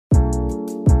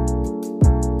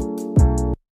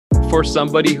for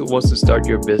somebody who wants to start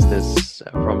your business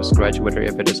from scratch, whether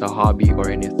if it is a hobby or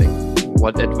anything,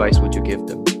 what advice would you give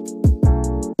them?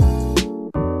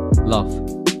 Love.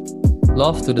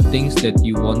 Love to the things that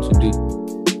you want to do.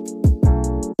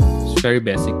 It's very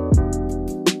basic.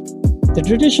 The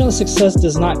traditional success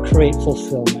does not create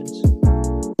fulfillment.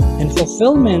 And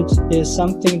fulfillment is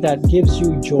something that gives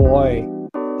you joy,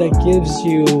 that gives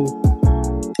you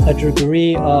a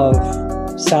degree of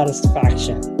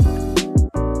satisfaction.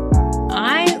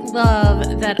 I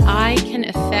love that I can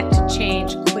affect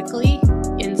change quickly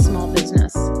in small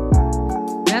business.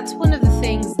 That's one of the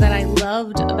things that I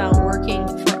loved about working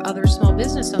for other small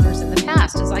business owners in the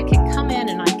past, is I could come in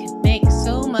and I could make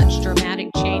so much dramatic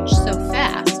change so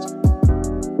fast.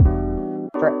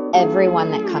 For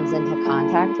everyone that comes into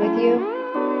contact with you,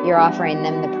 you're offering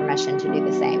them the permission to do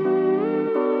the same.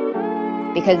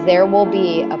 Because there will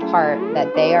be a part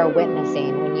that they are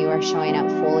witnessing when you are showing up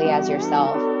fully as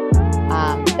yourself,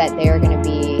 that they are going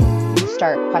to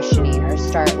start questioning or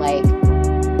start like,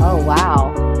 oh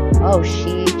wow, oh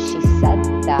she said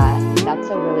that, that's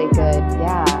a really good,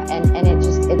 yeah, and it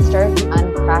starts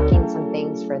uncracking some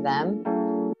things for them.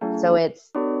 So it's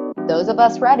those of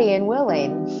us ready and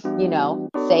willing,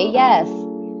 say yes.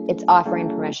 It's offering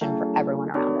permission for everyone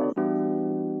around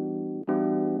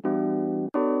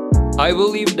us. I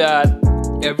believe that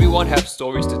everyone has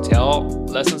stories to tell,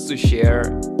 lessons to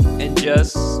share, and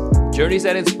just journeys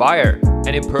that inspire.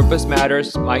 And in Purpose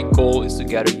Matters, my goal is to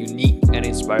gather unique and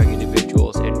inspiring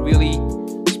individuals and really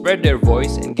spread their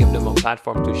voice and give them a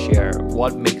platform to share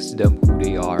what makes them who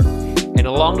they are. And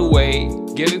along the way,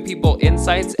 giving people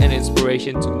insights and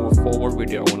inspiration to move forward with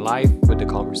their own life with the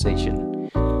conversation.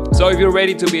 So if you're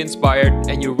ready to be inspired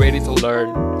and you're ready to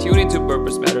learn, tune into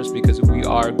Purpose Matters, because we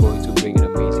are going to bring an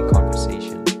amazing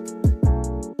conversation.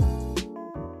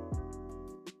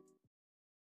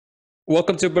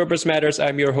 Welcome to Purpose Matters.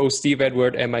 I'm your host, Steve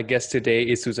Edward, and my guest today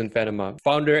is Susan Venema,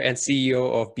 founder and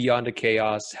CEO of Beyond the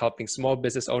Chaos, helping small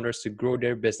business owners to grow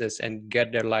their business and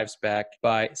get their lives back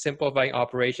by simplifying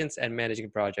operations and managing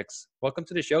projects. Welcome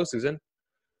to the show, Susan.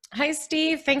 Hi,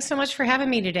 Steve. Thanks so much for having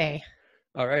me today.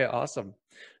 All right, awesome.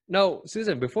 Now,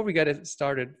 Susan, before we get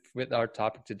started with our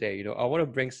topic today, I want to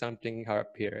bring something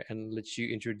up here and let you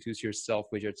introduce yourself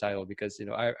with your title, because,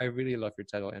 I really love your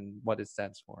title and what it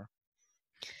stands for.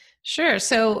 Sure.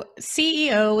 So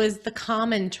CEO is the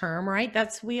common term, right?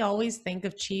 We always think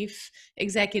of chief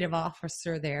executive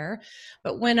officer there.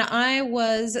 But when I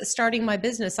was starting my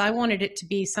business, I wanted it to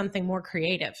be something more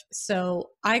creative. So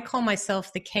I call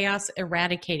myself the chaos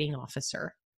eradicating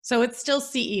officer. So it's still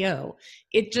CEO.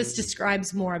 It just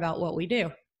describes more about what we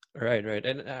do. Right.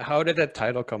 And how did that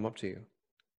title come up to you?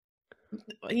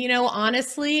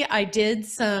 Honestly, I did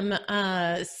some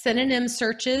synonym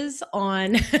searches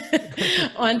on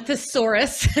on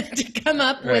thesaurus to come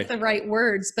up with the right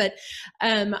words, but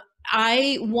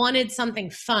I wanted something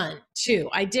fun too.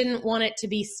 I didn't want it to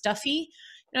be stuffy.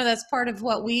 That's part of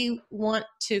what we want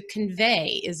to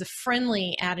convey, is a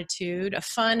friendly attitude, a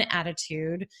fun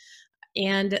attitude,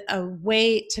 and a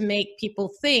way to make people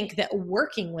think that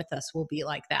working with us will be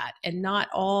like that, and not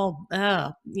all,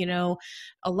 a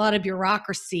lot of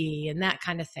bureaucracy and that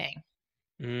kind of thing.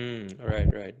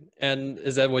 Right. And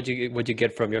is that what you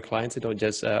get from your clients?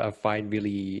 Just a fine,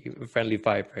 really friendly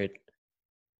vibe, right?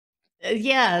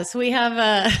 Yes, we have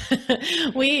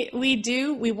we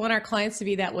want our clients to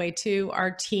be that way too.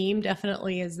 Our team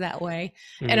definitely is that way.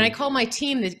 And I call my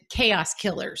team the chaos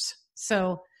killers.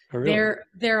 So really?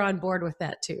 They're on board with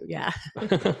that too. Yeah.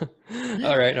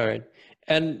 All right.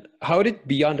 And how did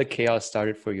Beyond the Chaos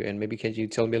started for you? And maybe can you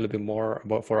tell me a little bit more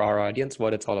about, for our audience,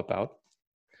 what it's all about?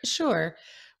 Sure.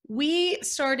 We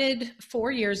started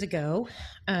 4 years ago.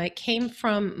 It came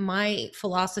from my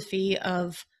philosophy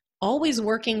of always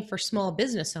working for small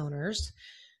business owners,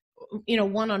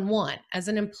 one-on-one as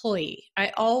an employee.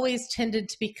 I always tended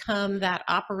to become that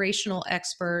operational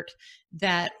expert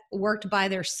that worked by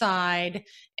their side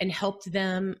and helped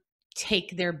them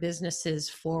take their businesses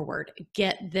forward,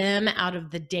 get them out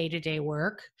of the day-to-day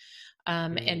work,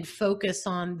 and focus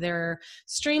on their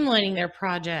streamlining their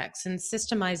projects and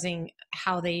systemizing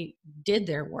how they did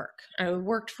their work. I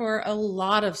worked for a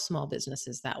lot of small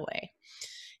businesses that way.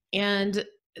 And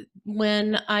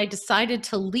when I decided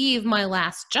to leave my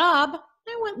last job,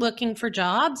 I went looking for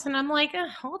jobs, and I'm like,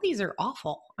 all these are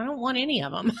awful. I don't want any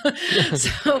of them.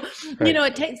 So,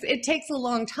 it takes a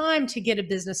long time to get a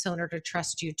business owner to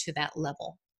trust you to that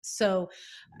level. So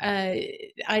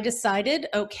I decided,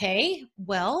 okay,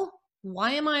 well,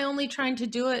 why am I only trying to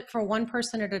do it for one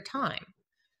person at a time?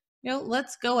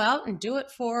 Let's go out and do it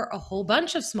for a whole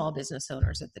bunch of small business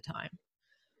owners at the time.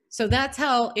 So that's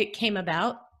how it came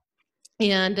about.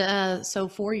 And so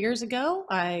 4 years ago,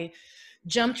 I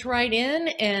jumped right in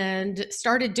and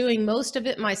started doing most of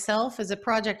it myself as a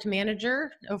project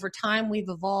manager. Over time, we've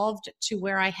evolved to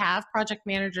where I have project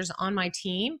managers on my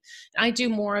team. I do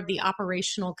more of the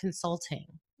operational consulting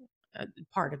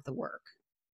part of the work.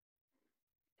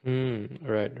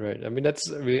 Right, right. I mean, that's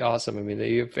really awesome. I mean,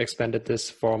 you've expanded this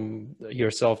from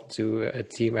yourself to a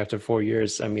team after 4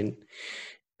 years. I mean,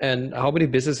 and how many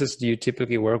businesses do you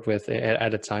typically work with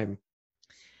at a time?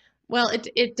 Well,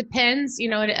 it depends, you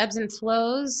know, it ebbs and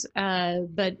flows.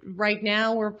 But right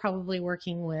now we're probably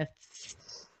working with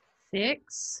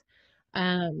 6.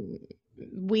 Um,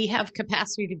 we have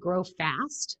capacity to grow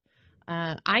fast.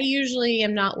 I usually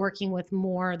am not working with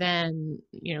more than,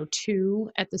 you know,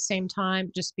 2 at the same time,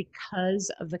 just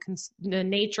because of the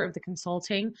nature of the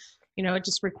consulting. You know, it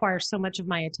just requires so much of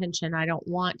my attention. I don't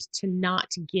want to not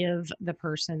give the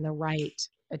person the right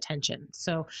attention.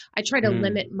 So I try to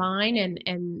limit mine,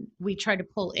 and we try to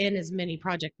pull in as many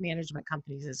project management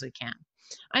companies as we can.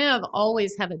 I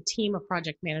always have a team of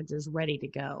project managers ready to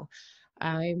go.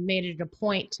 I made it a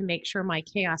point to make sure my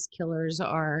chaos killers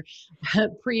are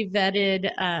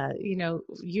pre-vetted, you know,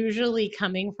 usually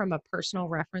coming from a personal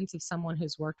reference of someone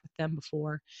who's worked with them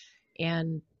before,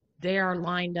 and they are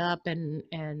lined up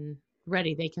and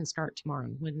ready. They can start tomorrow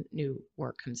when new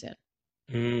work comes in.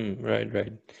 Right,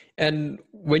 right. And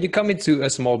when you come into a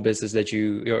small business that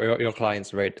your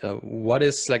clients, right? What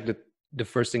is like the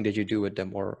first thing that you do with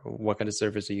them, or what kind of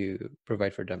service do you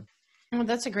provide for them? Well,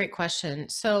 that's a great question.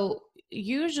 So,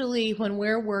 usually, when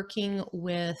we're working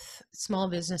with small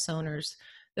business owners,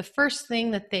 the first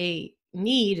thing that they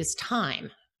need is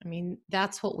time. I mean,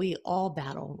 that's what we all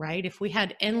battle, right? If we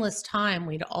had endless time,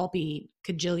 we'd all be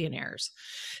cajillionaires.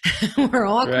 We're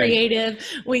all Right. creative.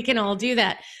 We can all do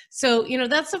that. So, you know,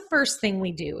 that's the first thing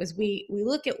we do is we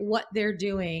look at what they're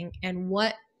doing and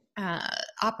what uh,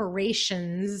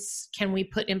 operations can we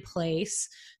put in place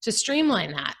to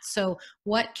streamline that. So,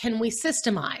 what can we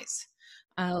systemize?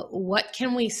 What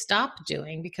can we stop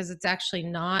doing because it's actually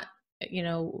not, you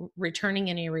know, returning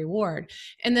any reward?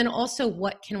 And then also,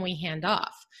 what can we hand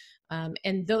off?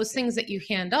 And those things that you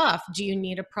hand off, do you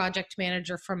need a project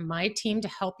manager from my team to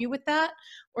help you with that?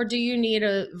 Or do you need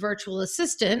a virtual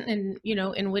assistant? And, you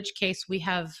know, in which case we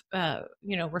have,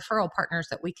 you know, referral partners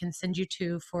that we can send you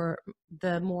to for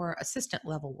the more assistant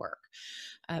level work.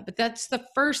 But that's the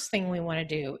first thing we want to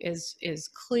do is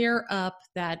clear up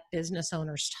that business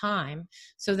owner's time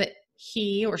so that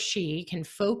he or she can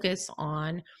focus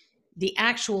on the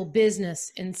actual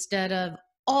business instead of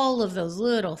all of those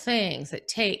little things that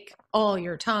take all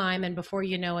your time, and before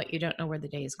you know it, you don't know where the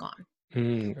day is gone.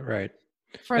 Right.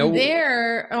 From Now,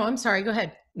 there, oh, I'm sorry, go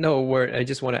ahead. no, where I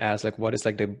just want to ask, like, what is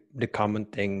like the common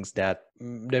things that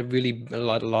that really a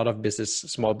lot of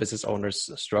small business owners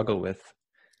struggle with?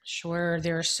 Sure,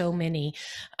 there are so many,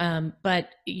 but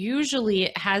usually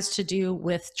it has to do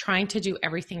with trying to do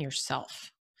everything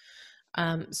yourself.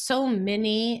 So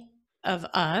many of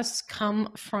us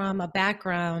come from a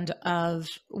background of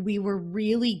we were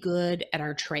really good at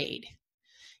our trade.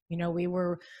 You know, we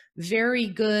were very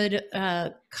good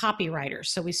copywriters,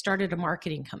 so we started a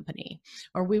marketing company,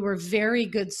 or we were very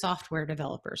good software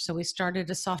developers, so we started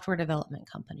a software development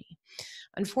company.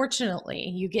 Unfortunately,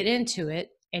 you get into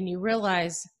it and you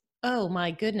realize, oh my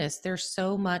goodness, there's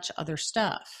so much other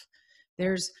stuff.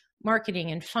 There's marketing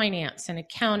and finance and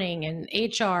accounting and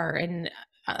HR and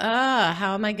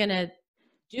how am I going to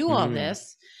do all Mm,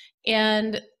 this?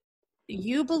 And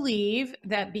you believe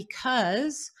that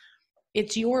because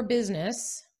it's your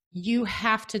business, you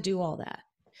have to do all that.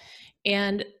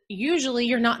 And usually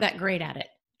you're not that great at it.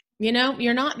 You know,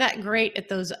 you're not that great at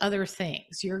those other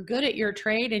things. You're good at your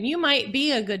trade and you might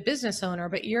be a good business owner,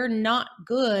 but you're not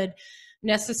good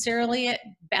necessarily at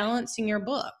balancing your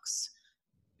books.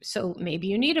 So maybe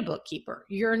you need a bookkeeper.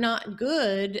 You're not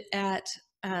good at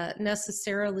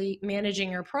necessarily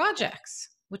managing your projects,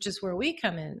 which is where we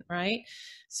come in, right?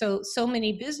 So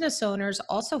many business owners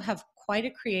also have quite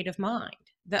a creative mind.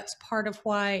 That's part of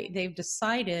why they've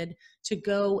decided to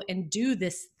go and do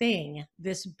this thing,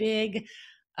 this big,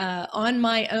 on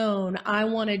my own, I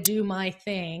want to do my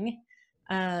thing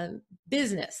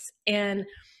business. And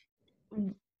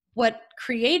what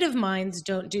creative minds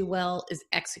don't do well is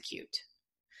execute.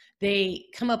 They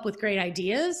come up with great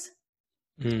ideas.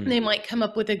 They mm, might come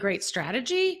up with a great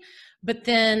strategy, but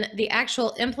then the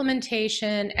actual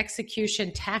implementation,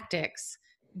 execution tactics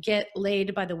get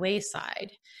laid by the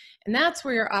wayside. And that's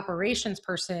where your operations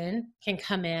person can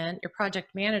come in, your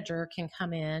project manager can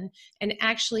come in and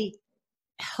actually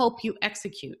help you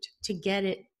execute to get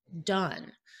it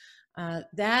done.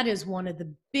 That is one of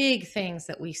the big things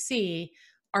that we see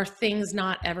are things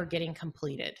not ever getting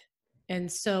completed.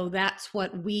 And so that's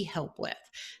what we help with.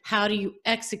 How do you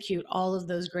execute all of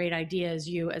those great ideas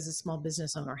you as a small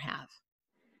business owner have?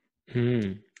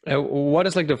 What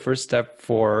is like the first step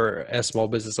for a small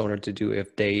business owner to do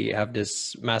if they have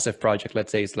this massive project?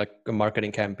 Let's say it's like a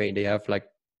marketing campaign. They have like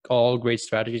all great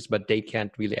strategies, but they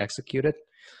can't really execute it.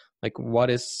 Like, what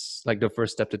is like the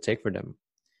first step to take for them?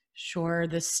 Sure.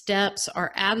 The steps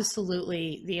are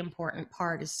absolutely the important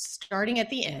part, is starting at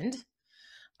the end,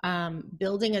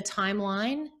 building a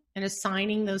timeline and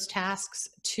assigning those tasks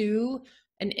to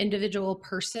an individual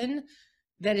person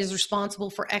that is responsible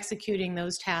for executing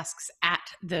those tasks at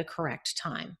the correct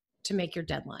time to make your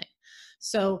deadline.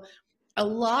 So a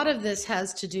lot of this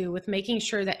has to do with making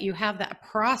sure that you have that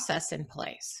process in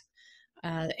place.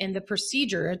 And the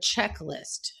procedure, a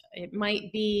checklist. It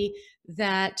might be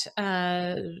that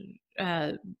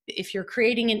if you're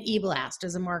creating an e-blast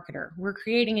as a marketer, we're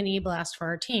creating an e-blast for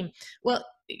our team. Well,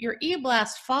 your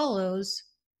e-blast follows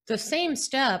the same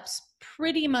steps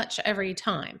pretty much every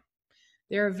time.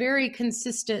 There are very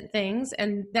consistent things,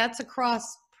 and that's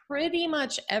across pretty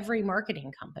much every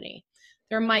marketing company.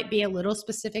 There might be a little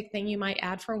specific thing you might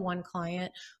add for one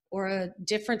client, or a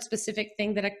different specific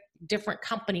thing that a different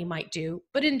company might do.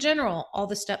 But in general, all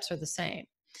the steps are the same.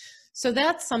 So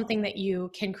that's something that you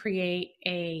can create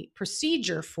a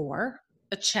procedure for,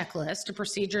 a checklist. A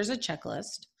procedure is a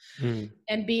checklist,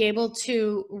 and be able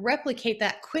to replicate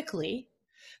that quickly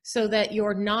so that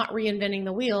you're not reinventing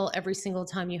the wheel every single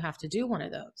time you have to do one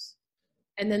of those.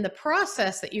 And then the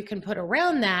process that you can put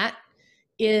around that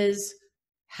is,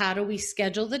 how do we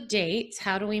schedule the dates?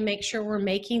 How do we make sure we're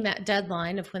making that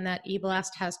deadline of when that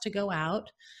e-blast has to go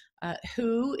out?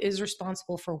 Who is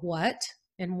responsible for what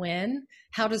and when?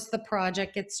 How does the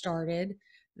project get started?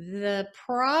 The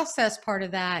process part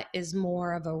of that is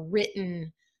more of a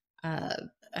written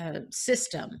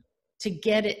system to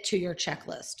get it to your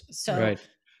checklist. So, Right.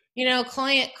 you know,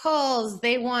 client calls,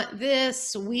 they want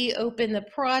this, we open the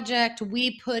project,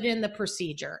 we put in the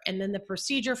procedure, and then the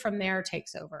procedure from there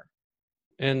takes over.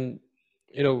 And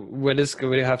you know, when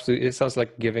you have to, it sounds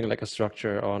like giving like a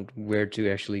structure on where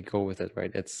to actually go with it,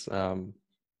 right? It's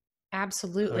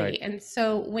Absolutely. Right. And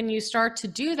so when you start to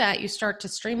do that, you start to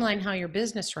streamline how your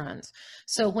business runs.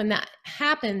 So when that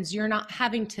happens, you're not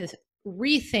having to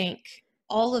rethink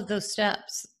all of those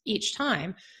steps each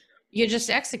time. You just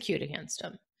execute against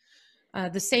them.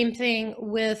 The same thing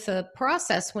with a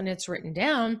process when it's written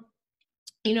down.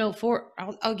 You know,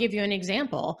 I'll give you an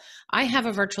example. I have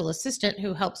a virtual assistant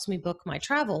who helps me book my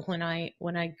travel when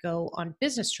I go on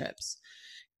business trips.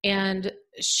 And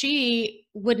she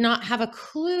would not have a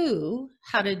clue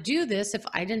how to do this if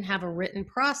I didn't have a written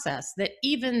process that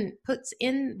even puts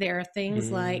in there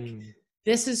things like,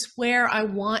 this is where I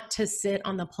want to sit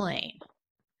on the plane.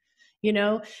 You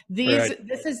know,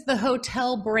 this is the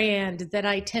hotel brand that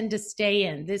I tend to stay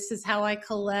in. This is how I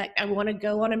collect. I want to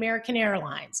go on American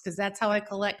Airlines because that's how I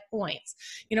collect points.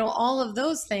 You know, all of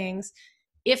those things.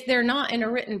 If they're not in a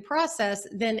written process,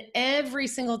 then every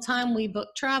single time we book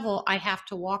travel, I have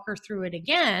to walk her through it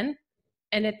again.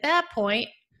 And at that point,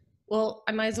 well,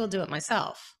 I might as well do it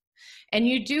myself. And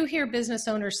you do hear business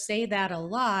owners say that a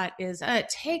lot, is it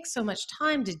takes so much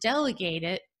time to delegate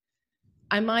it,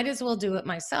 I might as well do it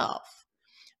myself.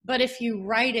 But if you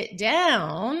write it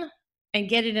down and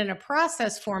get it in a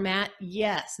process format,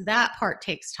 yes, that part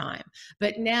takes time.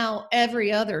 But now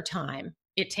every other time,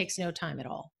 it takes no time at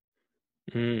all.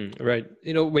 Right.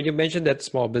 You know, when you mentioned that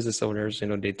small business owners, you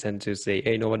know, they tend to say,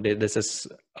 hey, you know what, this is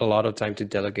a lot of time to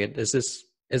delegate. Is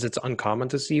it uncommon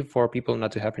to see for people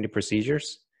not to have any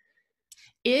procedures?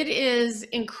 It is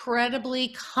incredibly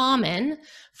common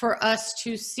for us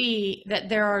to see that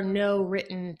there are no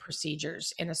written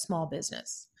procedures in a small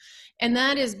business. And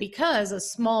that is because a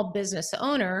small business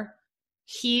owner,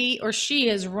 he or she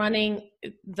is running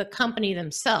the company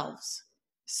themselves.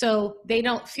 So they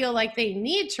don't feel like they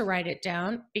need to write it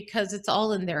down because it's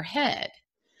all in their head.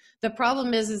 The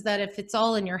problem is that if it's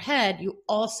all in your head, you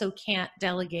also can't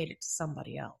delegate it to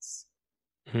somebody else.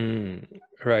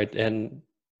 Right. And,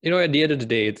 you know, at the end of the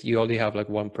day, you only have like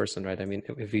one person, right? I mean,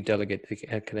 if you delegate,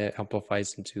 it can amplify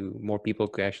into more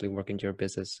people who actually work into your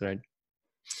business, right?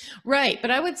 Right. But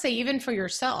I would say even for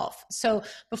yourself. So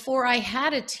before I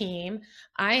had a team,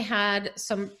 I had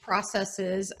some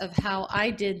processes of how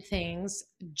I did things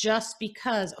just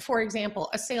because, for example,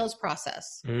 a sales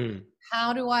process.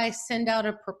 How do I send out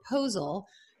a proposal?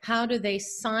 How do they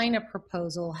sign a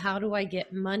proposal? How do I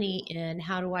get money in?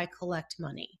 How do I collect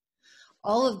money?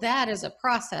 All of that is a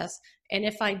process. And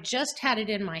if I just had it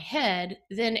in my head,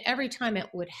 then every time it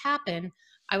would happen,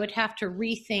 I would have to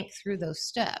rethink through those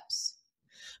steps.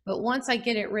 But once I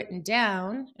get it written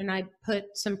down and I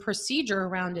put some procedure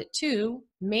around it too,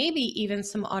 maybe even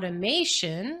some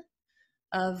automation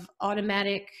of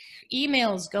automatic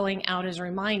emails going out as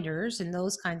reminders and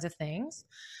those kinds of things.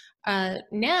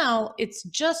 Now it's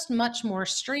just much more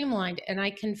streamlined, and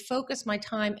I can focus my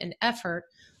time and effort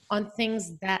on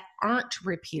things that aren't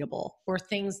repeatable or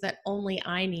things that only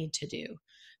I need to do,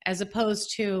 as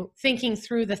opposed to thinking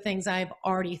through the things I've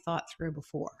already thought through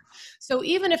before. So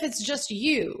even if it's just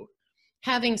you,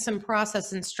 having some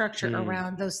process and structure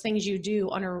around those things you do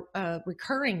on a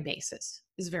recurring basis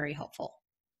is very helpful.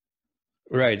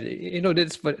 Right.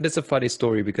 That's a funny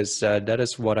story because that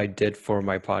is what I did for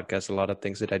my podcast. A lot of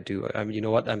things that I do. I mean, you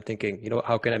know what? I'm thinking,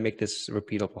 how can I make this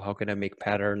repeatable? How can I make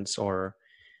patterns or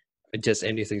just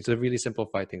anything to really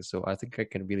simplify things? So I think I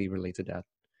can really relate to that.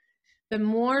 The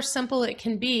more simple it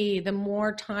can be, the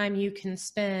more time you can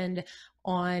spend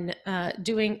on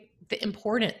doing the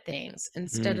important things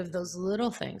instead of those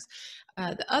little things.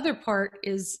 The other part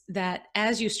is that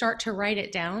as you start to write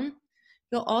it down,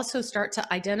 you'll also start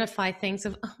to identify things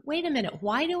of, oh, wait a minute,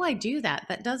 why do I do that?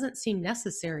 That doesn't seem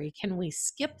necessary. Can we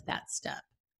skip that step?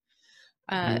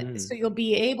 So you'll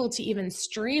be able to even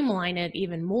streamline it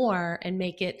even more and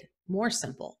make it more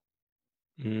simple.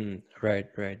 Right.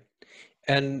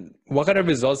 And what kind of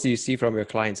results do you see from your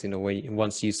clients,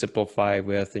 once you simplify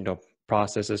with,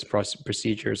 processes,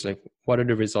 procedures, like what are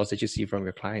the results that you see from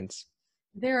your clients?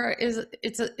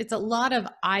 It's a lot of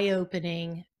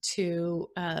eye-opening to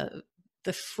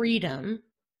the freedom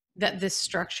that this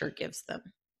structure gives them.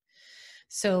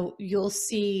 So you'll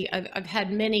see, I've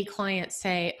had many clients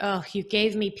say, oh, you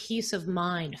gave me peace of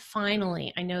mind.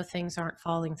 Finally, I know things aren't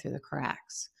falling through the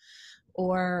cracks.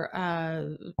 Or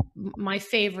my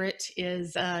favorite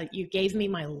is, you gave me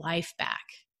my life back.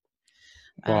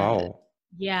 Wow.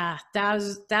 Yeah,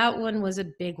 that one was a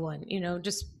big one.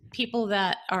 Just people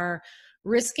that are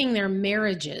risking their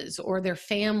marriages or their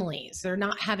families. They're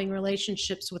not having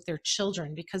relationships with their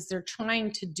children because they're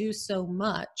trying to do so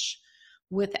much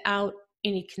without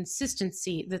any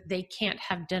consistency that they can't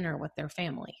have dinner with their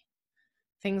family.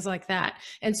 Things like that.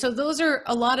 And so those are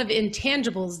a lot of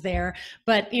intangibles there,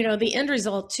 but the end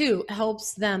result too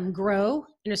helps them grow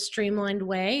in a streamlined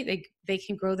way. They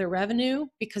can grow their revenue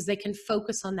because they can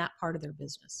focus on that part of their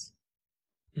business.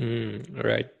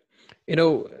 Right.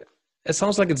 It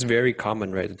sounds like it's very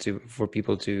common, right, for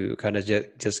people to kind of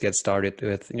just get started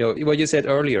with, what you said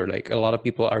earlier, like a lot of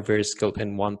people are very skilled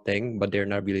in one thing, but they're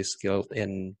not really skilled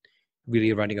in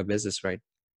really running a business, right?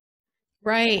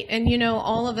 Right. And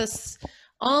all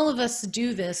of us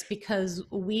do this because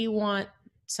we want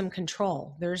some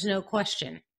control. There's no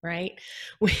question, right?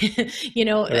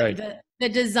 Right. The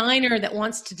designer that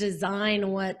wants to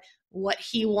design what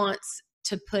he wants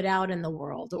to put out in the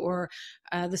world, or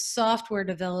the software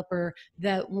developer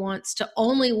that wants to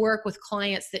only work with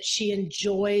clients that she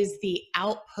enjoys the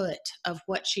output of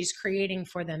what she's creating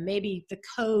for them. Maybe the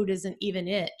code isn't even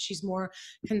it. She's more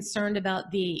concerned about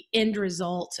the end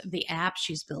result of the app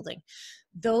she's building.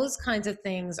 Those kinds of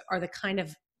things are the kind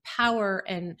of power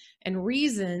and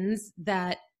reasons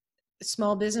that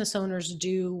small business owners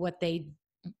do what they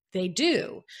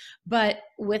do. But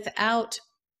without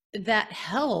that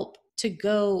help to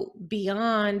go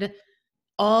beyond,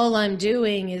 all I'm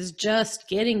doing is just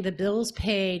getting the bills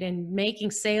paid and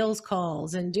making sales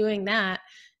calls and doing that,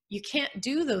 you can't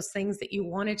do those things that you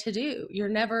wanted to do. You're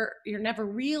never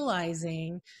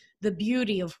realizing the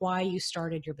beauty of why you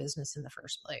started your business in the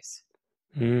first place.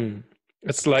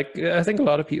 It's like, I think a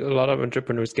lot of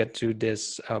entrepreneurs get to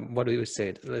this, what do you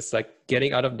say? It's like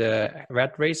getting out of the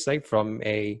rat race, like from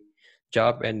a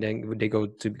job, and then they go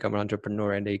to become an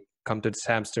entrepreneur and they come to this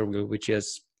hamster wheel, which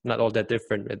is not all that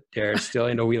different, but they're still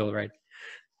in a wheel, right?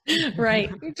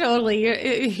 Right.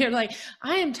 Totally. You're like,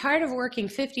 I am tired of working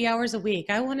 50 hours a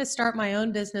week. I want to start my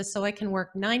own business so I can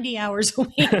work 90 hours a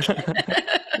week.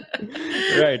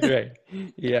 Right.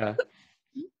 Yeah.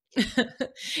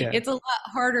 It's a lot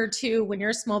harder too when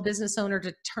you're a small business owner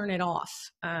to turn it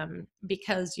off,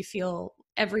 because you feel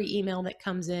every email that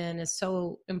comes in is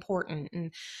so important,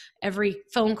 and every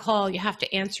phone call you have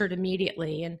to answer it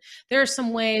immediately. And there are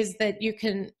some ways that you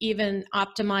can even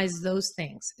optimize those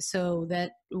things so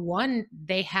that, one,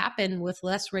 they happen with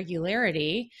less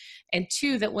regularity, and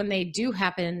two, that when they do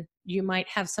happen, you might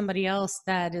have somebody else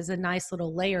that is a nice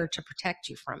little layer to protect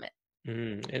you from it.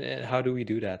 And how do we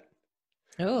do that?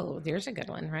 Oh, there's a good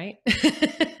one, right?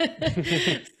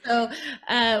 So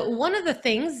one of the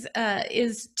things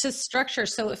is to structure.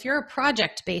 So if you're a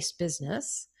project-based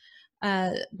business,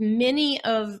 many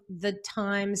of the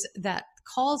times that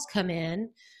calls come in,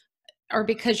 or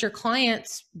because your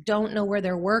clients don't know where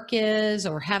their work is,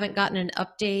 or haven't gotten an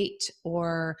update,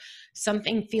 or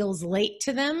something feels late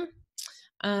to them.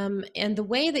 And the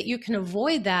way that you can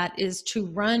avoid that is to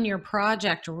run your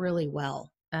project really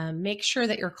well. Make sure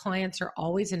that your clients are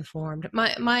always informed.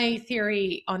 My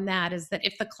theory on that is that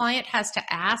if the client has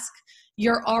to ask,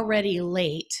 you're already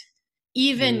late,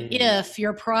 even if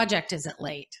your project isn't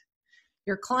late.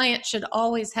 Your client should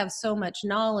always have so much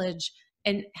knowledge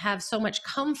and have so much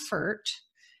comfort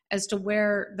as to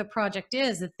where the project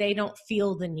is that they don't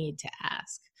feel the need to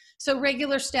ask. So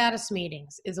regular status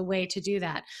meetings is a way to do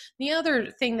that. The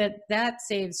other thing that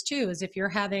saves too is if you're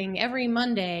having every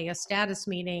Monday a status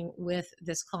meeting with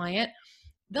this client,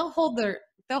 they'll hold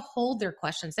their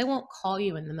questions. They won't call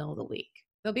you in the middle of the week.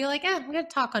 They'll be like, I'm going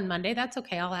to talk on Monday. That's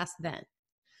okay. I'll ask then.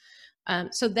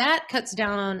 So that cuts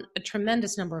down on a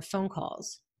tremendous number of phone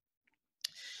calls.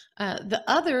 The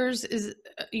others is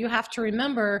you have to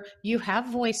remember you have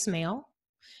voicemail,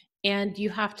 and you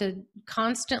have to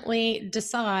constantly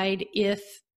decide if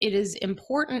it is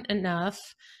important enough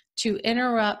to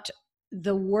interrupt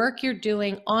the work you're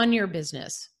doing on your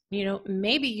business. You know,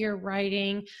 maybe you're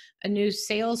writing a new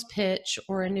sales pitch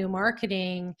or a new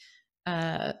marketing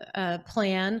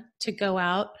plan to go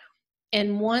out.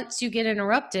 And once you get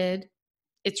interrupted,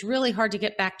 it's really hard to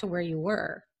get back to where you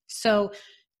were. So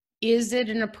is it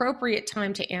an appropriate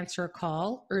time to answer a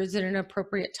call, or is it an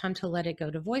appropriate time to let it go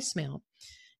to voicemail?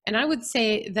 And I would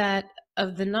say that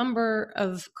of the number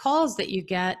of calls that you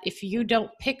get, if you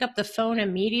don't pick up the phone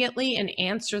immediately and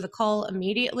answer the call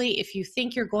immediately, if you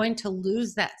think you're going to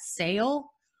lose that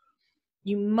sale,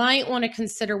 you might want to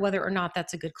consider whether or not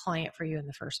that's a good client for you in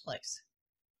the first place.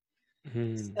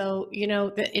 So, you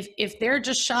know, if they're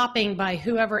just shopping by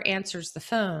whoever answers the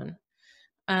phone,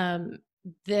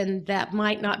 then that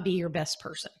might not be your best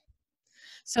person.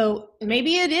 So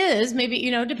maybe it is, maybe,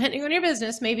 you know, depending on your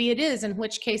business, maybe it is, in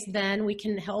which case then we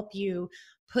can help you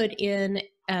put in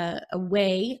a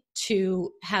way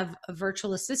to have a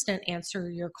virtual assistant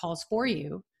answer your calls for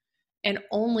you and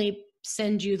only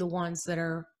send you the ones that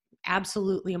are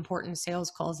absolutely important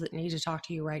sales calls that need to talk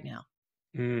to you right now.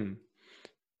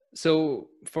 So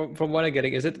from what I'm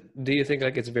getting, do you think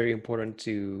like it's very important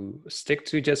to stick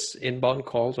to just inbound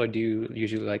calls, or do you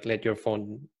usually like let your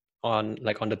phone on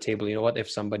the table? You know what,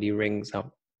 if somebody rings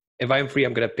up, if I'm free,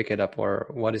 I'm gonna pick it up, or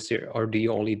or do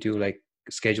you only do like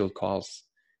scheduled calls?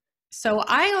 So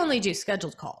I only do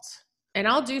scheduled calls, and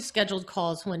I'll do scheduled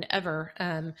calls whenever.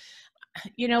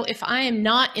 You know, if I am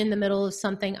not in the middle of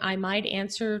something, I might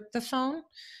answer the phone.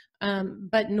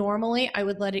 But normally I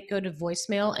would let it go to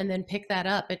voicemail and then pick that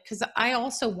up, because I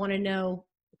also want to know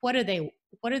what do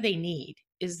they need?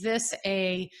 Is this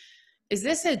a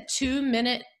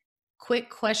 2-minute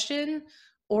quick question,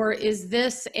 or is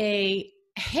this a,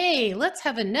 hey, let's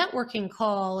have a networking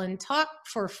call and talk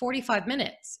for 45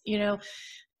 minutes? You know,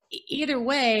 either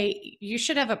way, you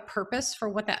should have a purpose for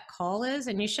what that call is,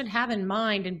 and you should have in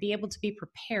mind and be able to be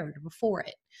prepared before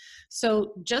it.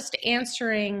 So just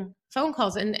answering phone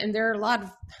calls, and there are a lot of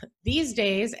these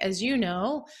days, as you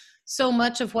know, so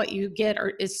much of what you get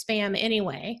is spam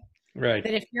anyway. Right.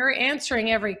 That if you're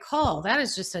answering every call, that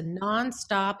is just a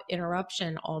nonstop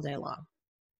interruption all day long.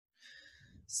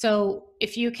 So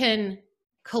if you can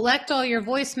collect all your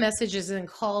voice messages and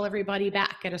call everybody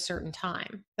back at a certain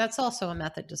time, that's also a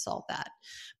method to solve that.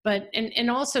 But and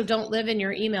also don't live in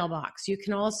your email box. You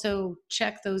can also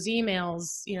check those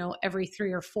emails, you know, every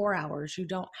 3 or 4 hours. You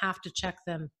don't have to check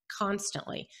them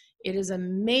constantly. It is a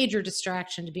major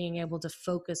distraction to being able to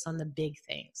focus on the big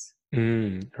things.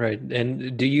 Right.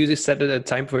 And do you set a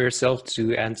time for yourself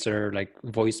to answer like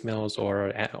voicemails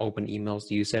or open emails?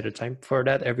 Do you set a time for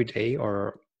that every day,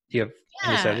 or do you have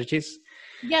any strategies?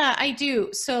 Yeah, I do.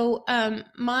 So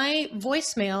my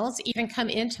voicemails even come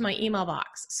into my email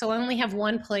box. So I only have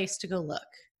one place to go look.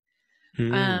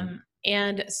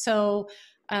 And so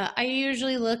I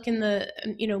usually look in the,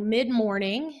 you know,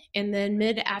 mid-morning and then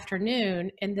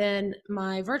mid-afternoon. And then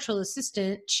my virtual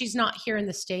assistant, she's not here in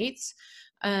the States.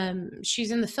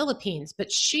 She's in the Philippines,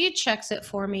 but she checks it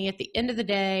for me at the end of the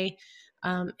day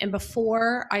and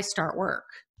before I start work.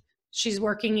 She's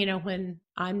working, you know, when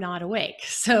I'm not awake.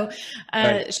 So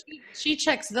Right. she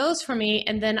checks those for me.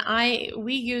 And then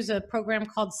we use a program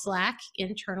called Slack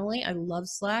internally. I love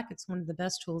Slack. It's one of the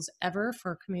best tools ever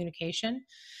for communication.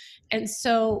 And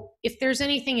so if there's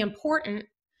anything important,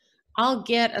 I'll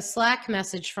get a Slack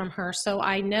message from her. So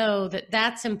I know that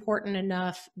that's important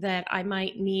enough that I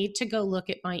might need to go look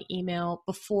at my email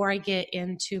before I get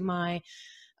into my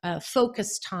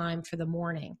focus time for the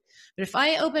morning. But if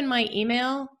I open my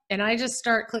email and I just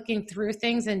start clicking through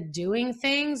things and doing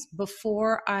things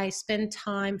before I spend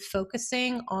time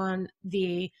focusing on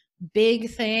the big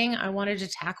thing I wanted to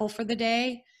tackle for the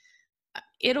day,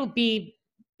 it'll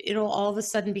all of a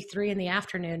sudden be 3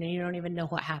 p.m. and you don't even know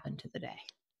what happened to the day.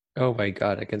 Oh my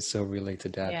God, I can so relate to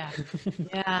that. Yeah.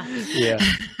 Yeah.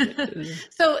 Yeah.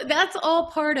 So that's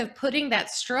all part of putting that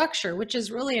structure, which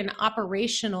is really an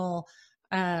operational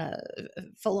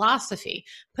philosophy,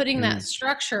 putting that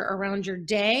structure around your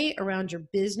day, around your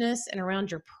business, and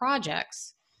around your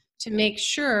projects to make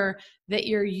sure that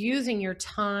you're using your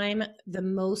time the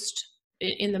most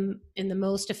in the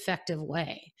most effective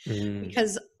way.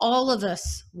 Because all of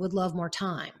us would love more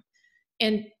time,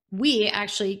 and we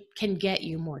actually can get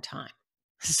you more time.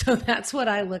 So that's what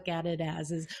I look at it as,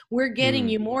 is we're getting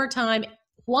you more time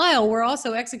while we're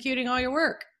also executing all your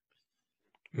work.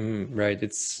 Right.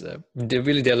 It's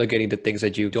really delegating the things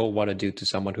that you don't want to do to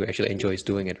someone who actually enjoys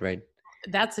doing it, right?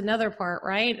 That's another part,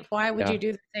 right? Why would you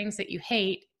do the things that you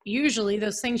hate? Usually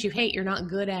those things you hate, you're not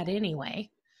good at anyway.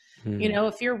 You know,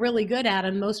 if you're really good at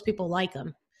them, most people like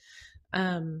them.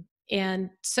 And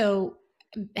so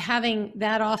having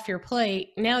that off your plate,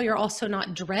 now you're also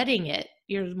not dreading it.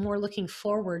 You're more looking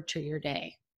forward to your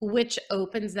day, which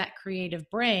opens that creative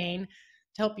brain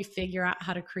to help you figure out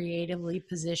how to creatively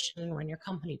position and run your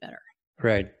company better.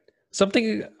 Right.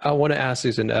 Something I want to ask,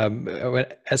 Susan,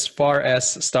 as far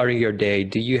as starting your day,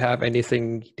 do you have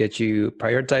anything that you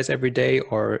prioritize every day,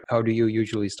 or how do you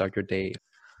usually start your day?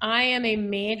 I am a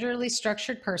majorly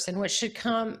structured person, which should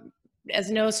come as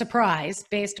no surprise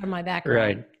based on my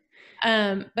background.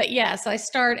 Right. But yes, I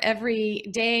start every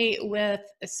day with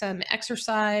some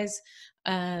exercise.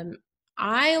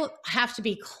 I have to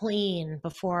be clean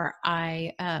before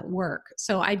I work.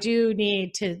 So I do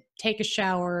need to take a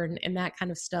shower and that kind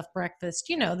of stuff, breakfast,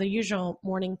 you know, the usual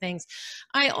morning things.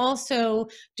 I also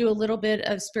do a little bit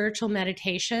of spiritual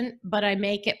meditation, but I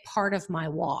make it part of my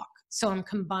walk. So I'm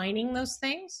combining those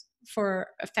things for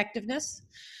effectiveness.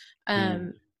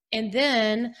 And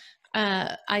then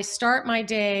I start my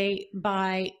day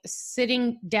by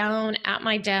sitting down at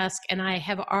my desk, and I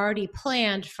have already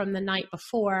planned from the night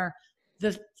before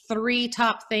the 3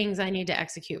 top things I need to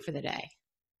execute for the day.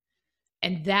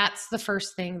 And that's the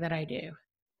first thing that I do.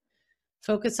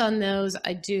 Focus on those.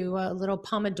 I do a little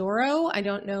Pomodoro. I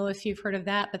don't know if you've heard of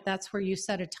that, but that's where you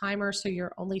set a timer so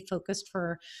you're only focused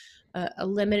for a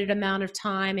limited amount of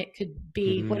time. It could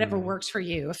be whatever works for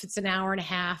you. If it's an hour and a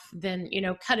half, then, you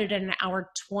know, cut it at an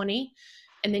hour 20,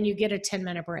 and then you get a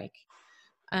 10-minute break.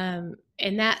 And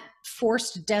that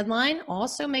forced deadline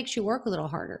also makes you work a little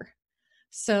harder.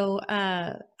 So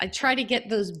I try to get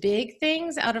those big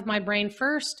things out of my brain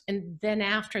first, and then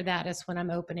after that is when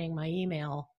I'm opening my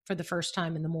email for the first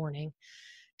time in the morning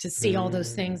to see all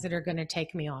those things that are going to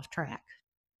take me off track.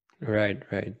 Right,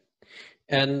 right.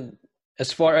 And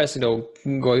as far as, you know,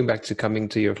 going back to coming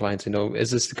to your clients, you know,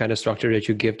 is this the kind of structure that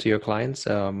you give to your clients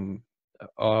on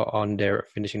their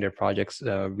finishing their projects,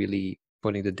 really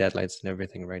putting the deadlines and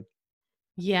everything, right?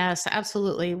 Yes,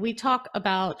 absolutely. We talk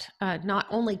about not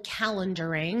only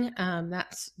calendaring,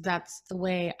 that's the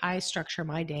way I structure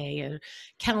my day,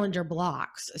 calendar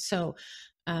blocks. So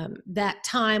that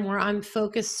time where I'm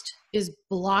focused is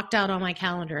blocked out on my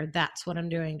calendar. That's what I'm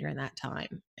doing during that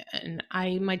time. And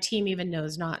my team even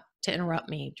knows not to interrupt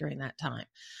me during that time.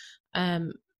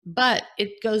 But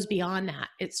it goes beyond that.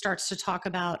 It starts to talk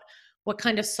about what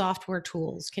kind of software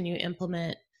tools can you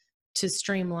implement to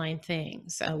streamline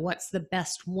things? What's the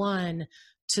best one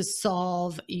to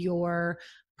solve your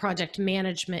project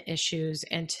management issues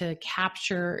and to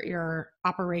capture your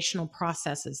operational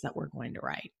processes that we're going to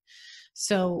write?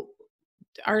 So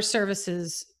our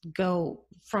services go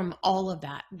from all of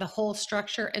that, the whole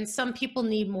structure, and some people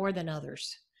need more than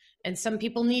others. And some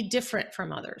people need different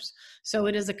from others. So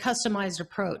it is a customized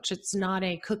approach. It's not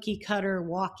a cookie cutter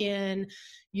walk in,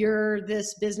 you're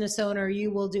this business owner,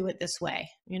 you will do it this way.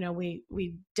 You know,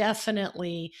 we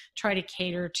definitely try to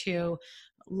cater to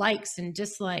likes and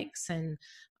dislikes and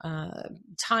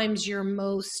times you're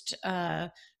most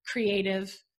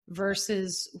creative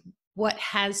versus what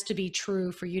has to be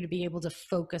true for you to be able to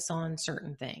focus on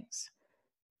certain things.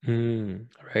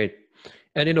 Right.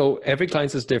 And, you know, every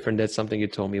client is different. That's something you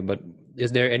told me, but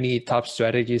is there any top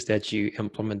strategies that you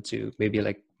implement to maybe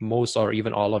like most or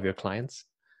even all of your clients?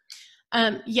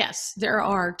 Yes, there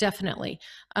are definitely.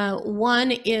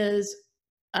 One is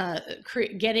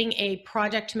getting a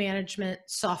project management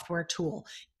software tool.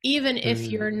 Even if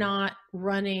you're not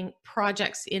running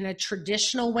projects in a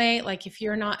traditional way, like if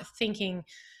you're not thinking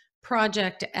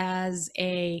project as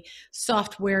a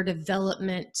software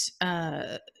development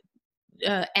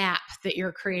app that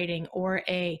you're creating, or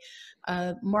a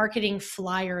marketing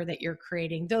flyer that you're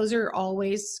creating. Those are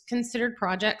always considered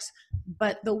projects,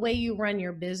 but the way you run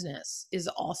your business is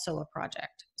also a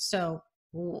project. So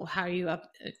how you got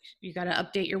to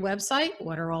update your website.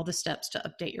 What are all the steps to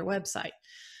update your website?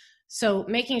 So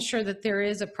making sure that there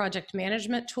is a project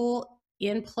management tool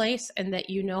in place and that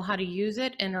you know how to use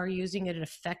it and are using it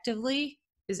effectively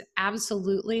is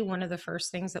absolutely one of the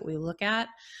first things that we look at.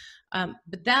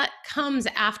 But that comes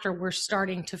after we're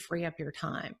starting to free up your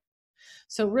time.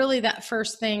 So really that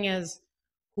first thing is,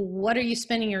 what are you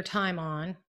spending your time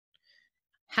on?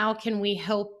 How can we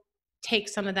help take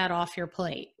some of that off your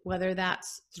plate? Whether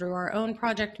that's through our own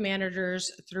project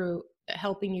managers, through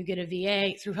helping you get a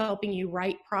VA, through helping you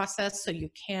write process so you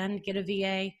can get a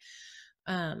VA.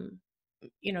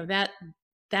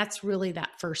 That's really that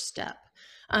first step.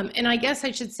 And I guess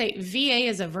I should say VA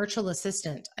is a virtual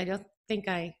assistant. I don't think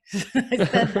I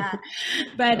said that,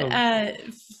 but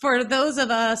for those of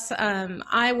us,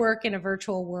 I work in a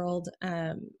virtual world.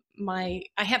 I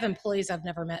have employees I've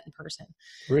never met in person.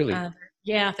 Really?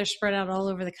 Yeah, they're spread out all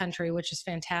over the country, which is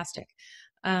fantastic.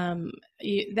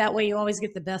 That way you always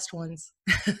get the best ones.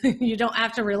 You don't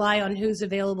have to rely on who's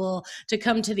available to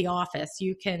come to the office.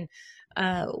 You can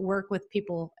work with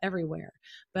people everywhere.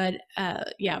 But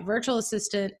virtual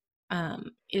assistant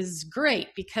is great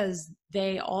because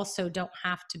they also don't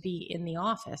have to be in the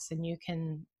office, and you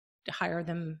can hire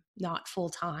them not full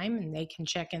time, and they can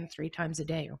check in 3 times a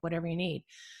day or whatever you need.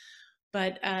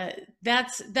 But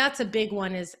that's a big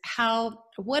one, is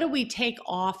what do we take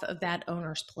off of that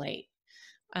owner's plate?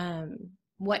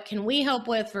 What can we help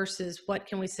with versus what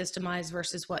can we systemize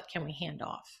versus what can we hand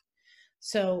off?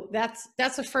 So that's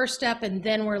the first step. And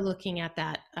then we're looking at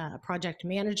that project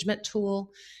management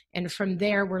tool. And from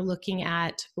there, we're looking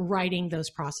at writing those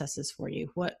processes for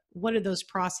you. What are those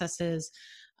processes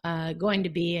going to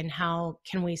be, and how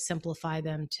can we simplify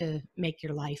them to make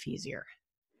your life easier?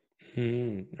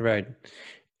 Right.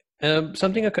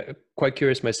 Something I'm quite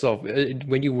curious myself.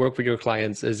 When you work with your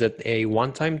clients, is it a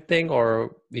one-time thing,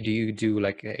 or do you do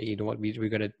like, you know what,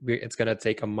 it's gonna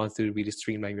take a month to really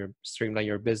streamline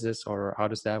your business, or how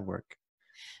does that work?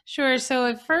 Sure. So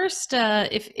at first,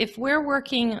 if we're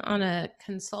working on a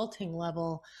consulting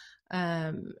level,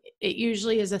 it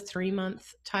usually is a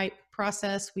 3-month type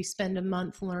process. We spend a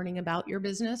month learning about your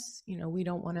business. We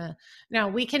don't want to. Now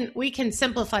we can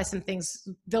simplify some things.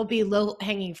 There'll be low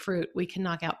hanging fruit we can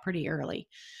knock out pretty early,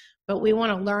 but we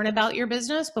want to learn about your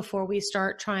business before we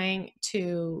start trying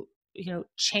to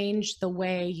change the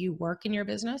way you work in your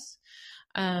business.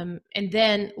 And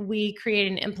then we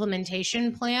create an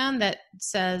implementation plan that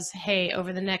says, hey,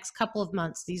 over the next couple of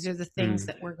months, these are the things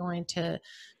that we're going to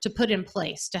put in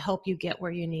place to help you get where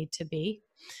you need to be.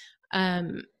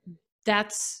 And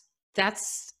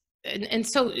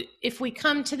so if we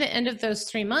come to the end of those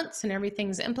 3 months and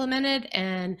everything's implemented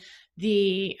and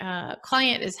the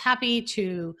client is happy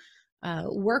to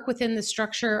work within the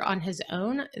structure on his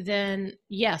own, then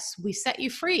yes, we set you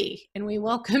free and we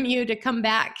welcome you to come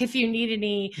back if you need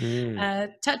any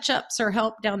touch-ups or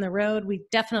help down the road. We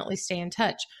definitely stay in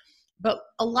touch. But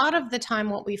a lot of the time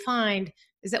what we find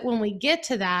is that when we get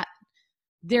to that,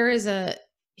 there is a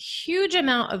huge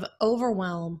amount of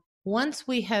overwhelm once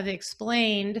we have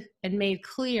explained and made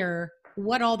clear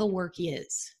what all the work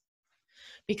is.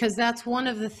 Because that's one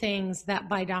of the things that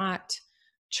by not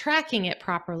tracking it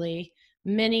properly,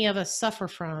 many of us suffer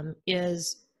from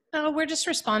is, we're just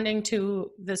responding to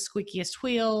the squeakiest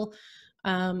wheel,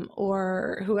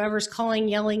 or whoever's calling,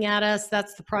 yelling at us,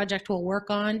 that's the project we'll work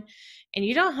on. And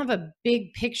you don't have a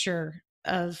big picture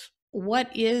of what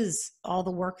is all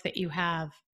the work that you have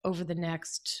over the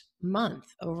next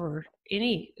month, over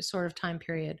any sort of time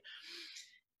period.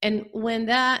 And when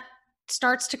that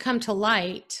starts to come to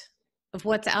light of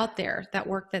what's out there, that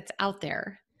work that's out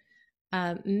there,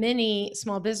 many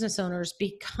small business owners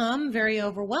become very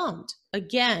overwhelmed.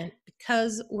 Again,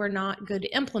 because we're not good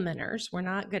implementers, we're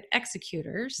not good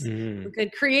executors, we're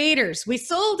good creators. We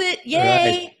sold it,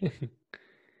 yay! Right.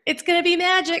 It's going to be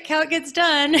magic how it gets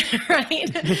done, right?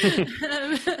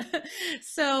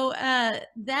 So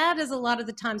that is a lot of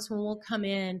the times when we'll come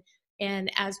in,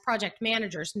 and as project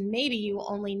managers, maybe you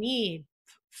only need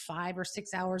 5 or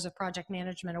 6 hours of project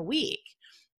management a week.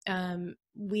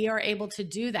 We are able to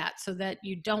do that so that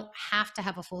you don't have to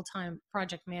have a full-time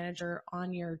project manager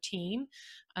on your team.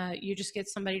 You just get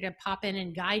somebody to pop in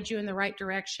and guide you in the right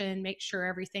direction, make sure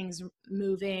everything's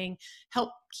moving, help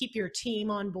keep your team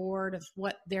on board of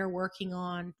what they're working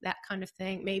on, that kind of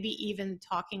thing. Maybe even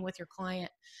talking with your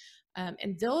client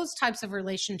And those types of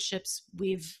relationships,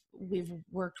 we've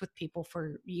worked with people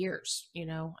for years,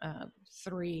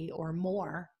 3 or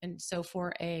more. And so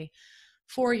for a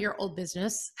 4-year-old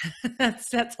business,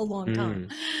 that's a long time.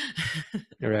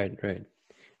 Right.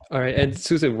 All right. And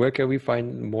Susan, where can we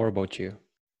find more about you?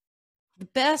 The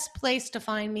best place to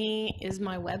find me is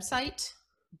my website,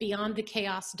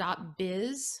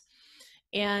 beyondthechaos.biz.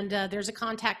 And there's a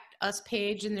contact us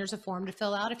page, and there's a form to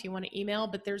fill out if you want to email,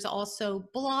 but there's also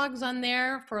blogs on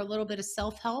there for a little bit of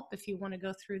self-help if you want to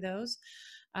go through those.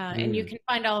 And you can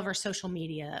find all of our social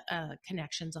media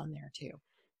connections on there too.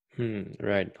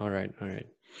 Right. All right.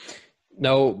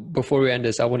 Now, before we end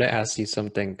this, I want to ask you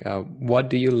something. What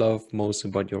do you love most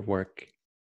about your work?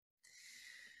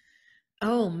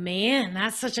 Oh man,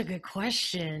 that's such a good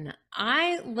question.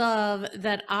 I love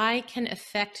that I can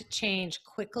affect change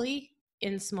quickly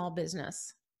in small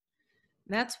business.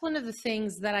 That's one of the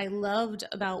things that I loved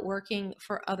about working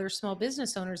for other small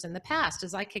business owners in the past,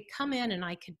 is I could come in and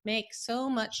I could make so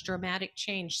much dramatic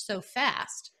change so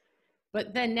fast.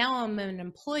 But then now I'm an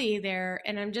employee there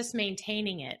and I'm just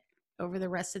maintaining it over the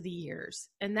rest of the years.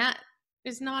 And that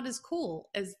is not as cool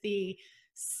as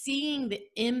seeing the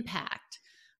impact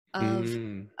of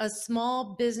a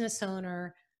small business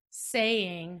owner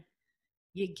saying,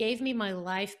 you gave me my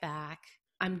life back.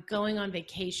 I'm going on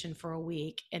vacation for a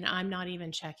week and I'm not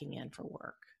even checking in for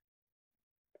work.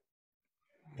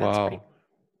 That's wow. Pretty,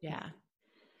 yeah.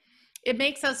 It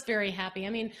makes us very happy.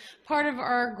 I mean, part of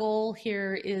our goal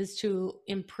here is to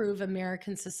improve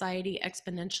American society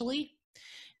exponentially.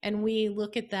 And we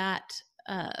look at that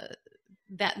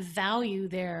value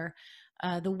there.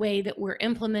 The way that we're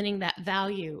implementing that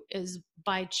value is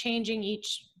by changing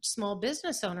each small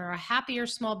business owner. A happier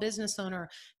small business owner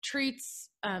treats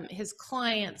his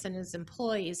clients and his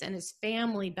employees and his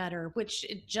family better, which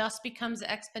it just becomes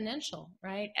exponential,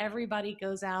 right? Everybody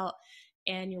goes out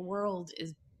and your world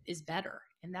is better.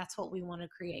 And that's what we want to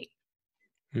create.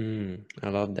 I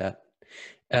love that.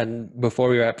 And before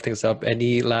we wrap things up,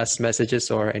 any last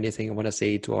messages or anything you want to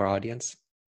say to our audience?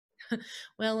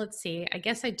 Well, let's see. I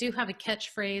guess I do have a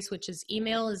catchphrase, which is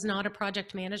email is not a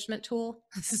project management tool.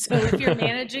 So if you're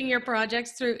managing your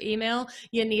projects through email,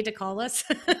 you need to call us.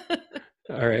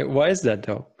 All right. Why is that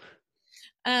though?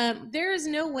 There is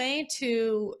no way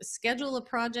to schedule a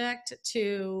project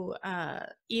to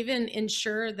even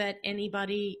ensure that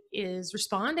anybody is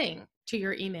responding to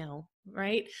your email,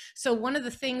 right? So one of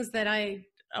the things that I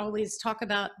always talk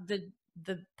about, the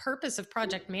purpose of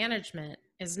project management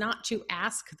is not to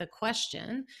ask the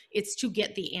question, it's to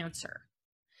get the answer.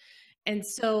 And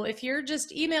so if you're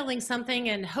just emailing something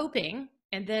and hoping,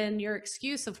 and then your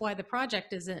excuse of why the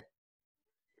project isn't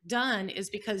done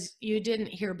is because you didn't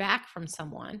hear back from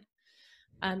someone,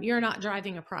 you're not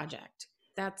driving a project.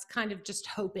 That's kind of just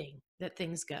hoping that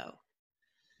things go.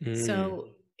 So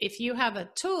if you have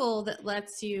a tool that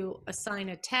lets you assign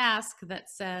a task that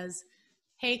says,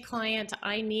 hey client,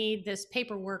 I need this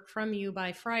paperwork from you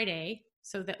by Friday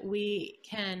so that we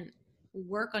can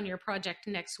work on your project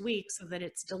next week so that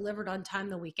it's delivered on time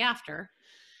the week after.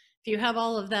 If you have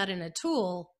all of that in a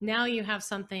tool, now you have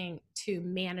something to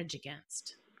manage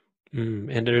against.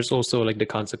 And there's also like the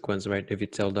consequence, right? If you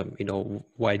tell them,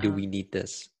 why do we need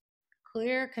this?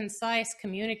 Clear, concise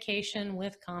communication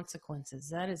with consequences.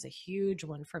 That is a huge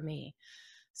one for me.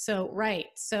 So, right.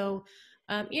 So,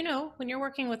 when you're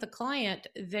working with a client,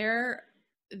 their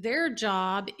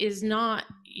job is not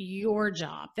your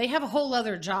job. They have a whole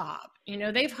other job.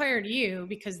 They've hired you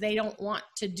because they don't want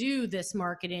to do this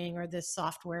marketing or this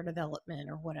software development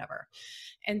or whatever.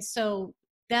 And so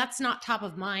that's not top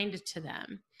of mind to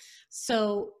them.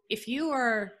 So if you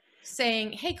are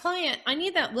saying, hey client, I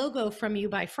need that logo from you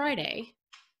by Friday,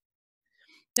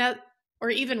 or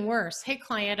even worse, hey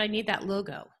client, I need that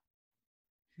logo.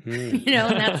 And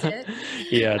that's it.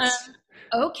 Yeah.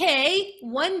 Okay,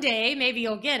 one day maybe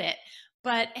you'll get it.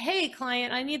 But hey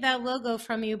client, I need that logo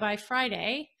from you by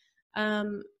Friday.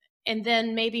 And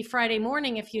then maybe Friday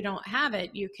morning, if you don't have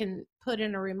it, you can put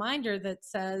in a reminder that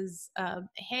says,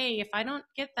 hey, if I don't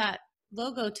get that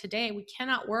logo today, we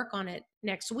cannot work on it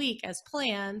next week as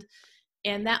planned.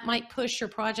 And that might push your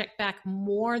project back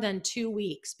more than 2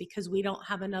 weeks because we don't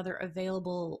have another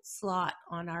available slot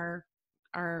on our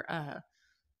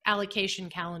allocation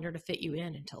calendar to fit you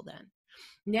in until then.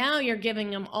 Now you're giving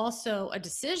them also a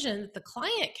decision that the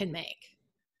client can make.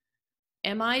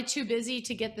 Am I too busy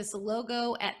to get this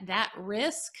logo at that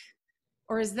risk?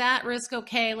 Or is that risk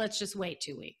okay? Let's just wait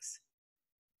 2 weeks.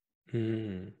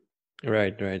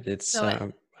 Right. It's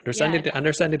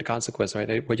understanding the consequence,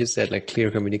 right? What you said, like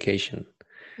clear communication.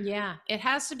 Yeah, it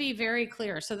has to be very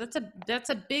clear. So that's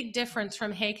a big difference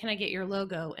from, hey, can I get your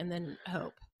logo, and then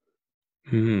hope.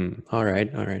 All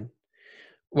right. All right.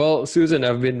 Well, Susan,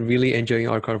 I've been really enjoying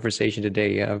our conversation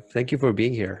today. Thank you for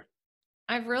being here.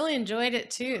 I've really enjoyed it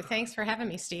too. Thanks for having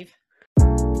me, Steve.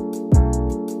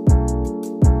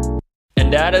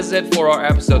 And that is it for our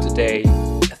episode today.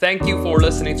 Thank you for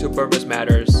listening to Purpose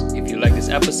Matters. If you like this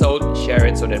episode, share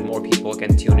it so that more people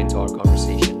can tune into our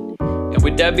conversation. And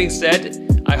with that being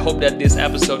said, I hope that this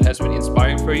episode has been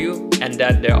inspiring for you and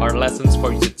that there are lessons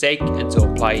for you to take and to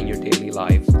apply in your daily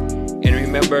life. And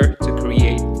remember to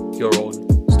create your own